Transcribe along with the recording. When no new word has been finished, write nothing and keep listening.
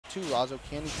too, Razo.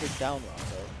 Can he take down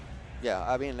Razo? Yeah,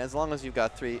 I mean, as long as you've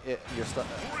got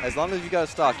as long as you got a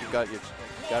stock, you've got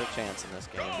a chance in this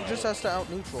game. He just has to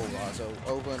out-neutral Razo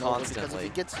over and over, because if he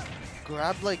gets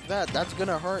grabbed like that, that's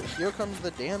gonna hurt. Here comes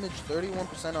the damage,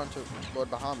 31% onto Lord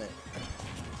Bahamut.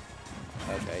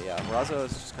 Okay, yeah, Razo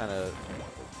is just kind of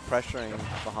pressuring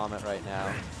Bahamut right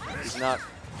now. He's not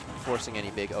forcing any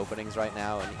big openings right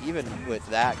now, and even with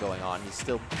that going on, he's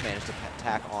still managed to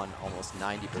tack on almost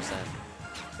 90%.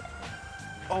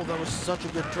 Oh, that was such a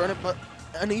good turn, but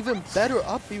an even better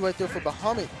up B right there for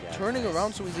Bahamut, Yeah, turning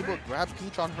around so he's able to grab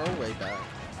Peach on her way back.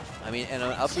 I mean, and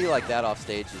an up B like that off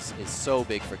stage is so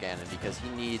big for Ganon, because he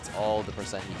needs all the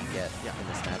percent he can get in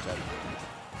this matchup.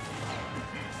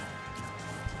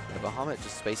 The Bahamut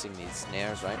just spacing these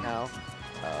snares right now.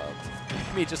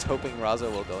 Me just hoping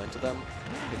Razo will go into them,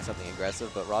 pick something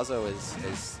aggressive, but Razo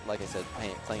is like I said,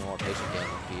 playing a more patient game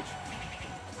than Peach.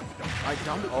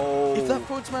 Oh. If that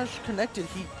forward smash connected,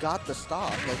 he got the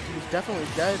stop. Like, he was definitely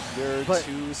dead. You're but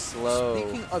too slow.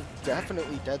 Speaking of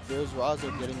definitely dead, there's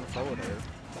Razo getting the forward air.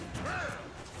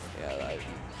 Yeah,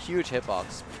 huge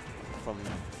hitbox from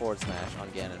forward smash on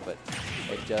Ganon, but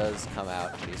it does come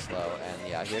out pretty slow. And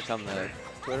yeah, here come the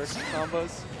Twitter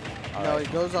combos. No, he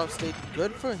goes off stage.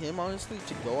 Good for him, honestly,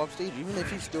 to go off stage, even if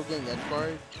he's still getting edge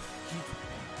guard.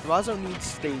 Razo needs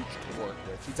stage to work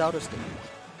with. He's out of stage.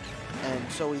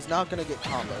 And so he's not going to get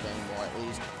comboed anymore, at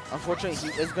least. Unfortunately,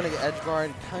 he is going to get edge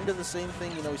guard. Kind of the same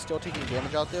thing, you know, he's still taking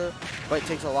damage out there, but it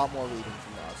takes a lot more reading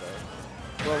from Razo.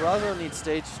 Well, Razo needs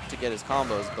stage to get his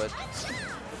combos, but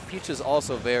Peach is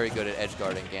also very good at edge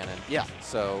guarding Ganon. Yeah.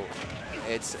 So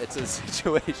it's a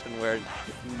situation where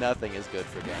nothing is good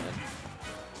for Ganon.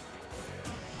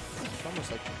 It's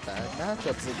almost like bad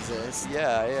matchups exist.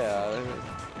 Yeah, yeah.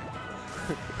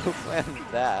 Who planned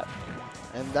that?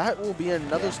 And that will be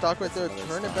another stock right there.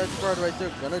 Turn it edge guard right there.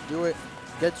 Gonna do it.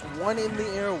 Gets one in the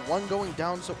air, one going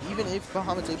down. So even if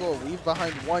Bahamut's able to leave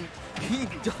behind one, he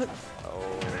does.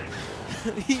 Oh.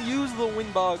 He used the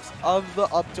wing box of the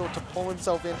up tilt to pull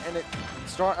himself in, and it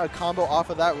start a combo off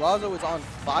of that. Razo is on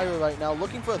fire right now,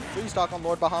 looking for a 3-stock on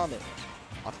Lord Bahamut.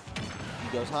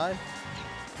 He goes high.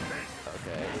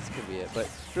 Okay, this could be it. But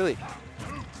really,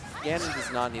 Ganon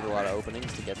does not need a lot of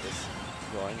openings to get this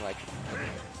going. Like,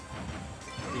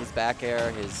 his back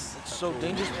air, his... It's so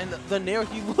dangerous. And the nair,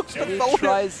 he looks to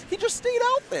he just stayed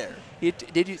out there. He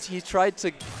tried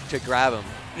to grab him.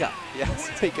 Yeah. Yes,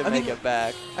 he can make it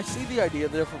back. I see the idea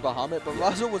there for Bahamut, but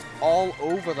Razo was all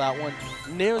over that one.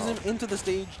 Nairs him into the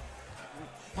stage.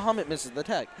 Bahamut misses the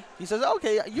tech. He says,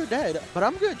 okay, you're dead, but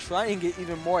I'm going to try and get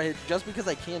even more hits just because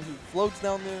I can. He floats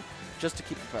down there just to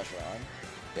keep the pressure on.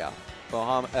 Yeah.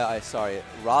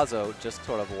 Razo just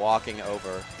sort of walking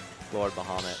over Lord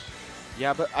Bahamut.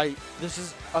 Yeah, but this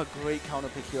is a great counter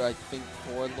pick here, I think,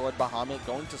 for Lord Bahamut.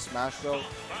 Going to Smash Throw,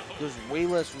 there's way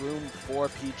less room for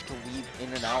Peach to weave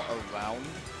in and out around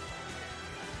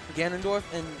Ganondorf.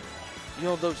 And, you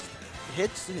know, those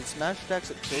hits, his Smash attacks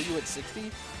that kill you at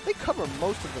 60, they cover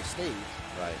most of the stage.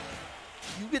 Right.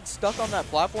 You get stuck on that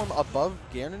platform above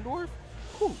Ganondorf,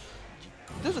 whew,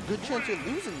 there's a good chance you're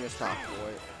losing your stock for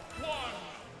it.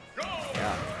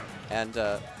 Yeah. And,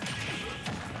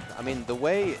 I mean, the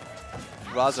way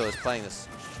Razo is playing this,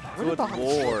 good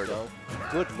lord.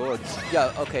 Good lord.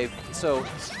 Yeah, okay, so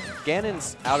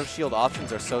Ganon's out-of-shield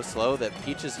options are so slow that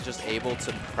Peach is just able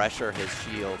to pressure his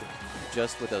shield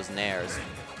just with those nairs.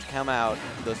 Come out,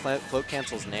 those float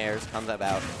cancels nairs comes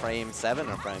about frame 7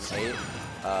 or frame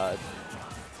 8.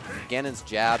 Ganon's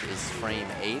jab is frame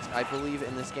 8, I believe,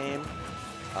 in this game.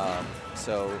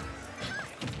 So,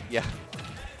 yeah.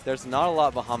 There's not a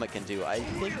lot Bahamut can do. I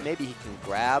think maybe he can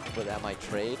grab, but that might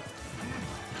trade.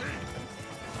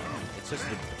 It's just,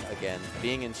 again,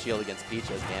 being in shield against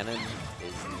Peach as Ganon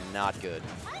is not good.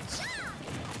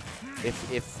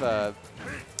 If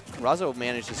Razo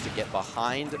manages to get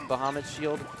behind Bahamut's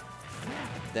shield,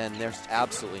 then there's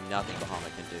absolutely nothing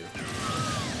Bahamut can do.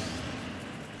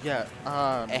 Yeah.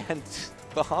 And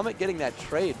Bahamut getting that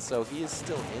trade, so he is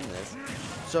still in this.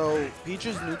 So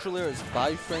Peach's neutral air is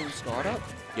 5-frame startup?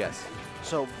 Yes.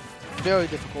 So very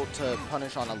difficult to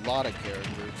punish on a lot of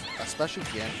characters, especially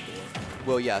Ganondorf.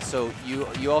 Well, yeah, so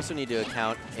you also need to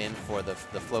account in for the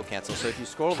flow cancel. So if you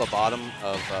scroll to the bottom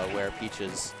of where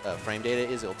Peach's frame data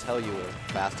is, it'll tell you the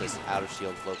fastest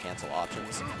out-of-shield flow cancel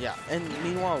options. Yeah, and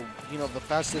meanwhile, you know, the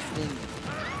fastest thing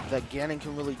that Ganon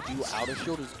can really do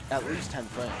out-of-shield is at least 10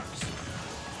 frames.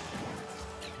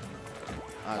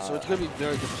 So it's going to be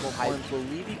very difficult for him. I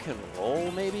believe he can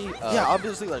roll, maybe? Yeah,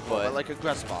 obviously, but like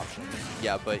aggressive options.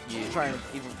 Yeah, but you try and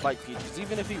even fight Peach, because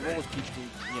even if he rolls, Peach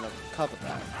can, you know, cover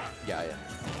that. Yeah,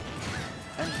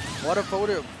 yeah. And what a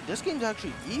photo. This game's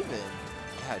actually even.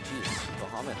 Yeah, geez.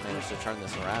 Bahamut managed to turn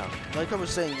this around. Like I was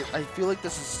saying, I feel like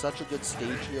this is such a good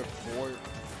stage here for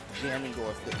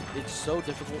Ganondorf. It's so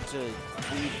difficult to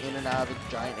weave in and out of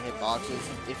giant hitboxes.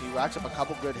 If he racks up a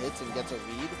couple good hits and gets a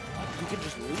read, you can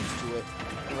just lose to it.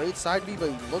 Great side B, but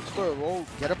he looks for a roll.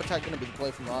 Get up attack going to be the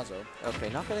play from Razo. Okay,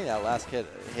 not getting that last hit.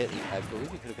 I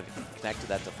believe he could have connected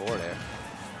that to forward air.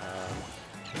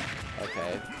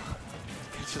 Okay.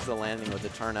 Catches the landing with the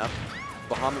turn up.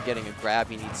 Bahamut getting a grab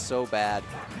he needs so bad,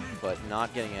 but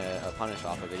not getting a punish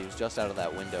off of it. He was just out of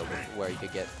that window where he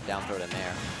could get down throw in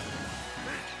there.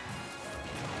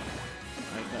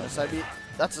 Side B,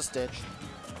 that's a Stitch.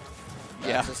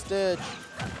 Yeah. That's a Stitch.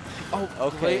 Oh,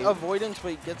 okay. Great avoidance,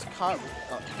 but he gets caught. Is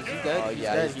he dead? Oh, He's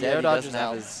yeah, dead. he's He dead. air He dodges doesn't have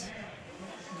out. his...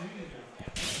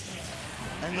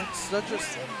 And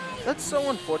that's so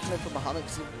unfortunate for Bahamut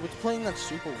because he was playing that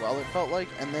super well, it felt like,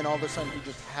 and then all of a sudden he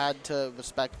just had to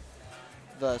respect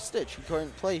the Stitch. He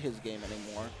couldn't play his game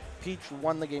anymore. Peach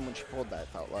won the game when she pulled that, it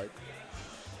felt like.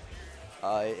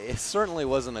 It certainly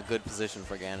wasn't a good position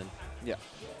for Ganon. Yeah.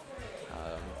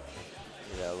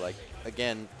 You know, like,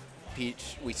 again,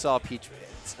 Peach, we saw Peach's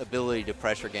ability to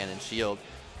pressure Ganon's shield,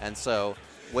 and so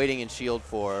waiting in shield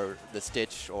for the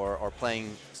Stitch or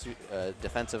playing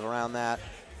defensive around that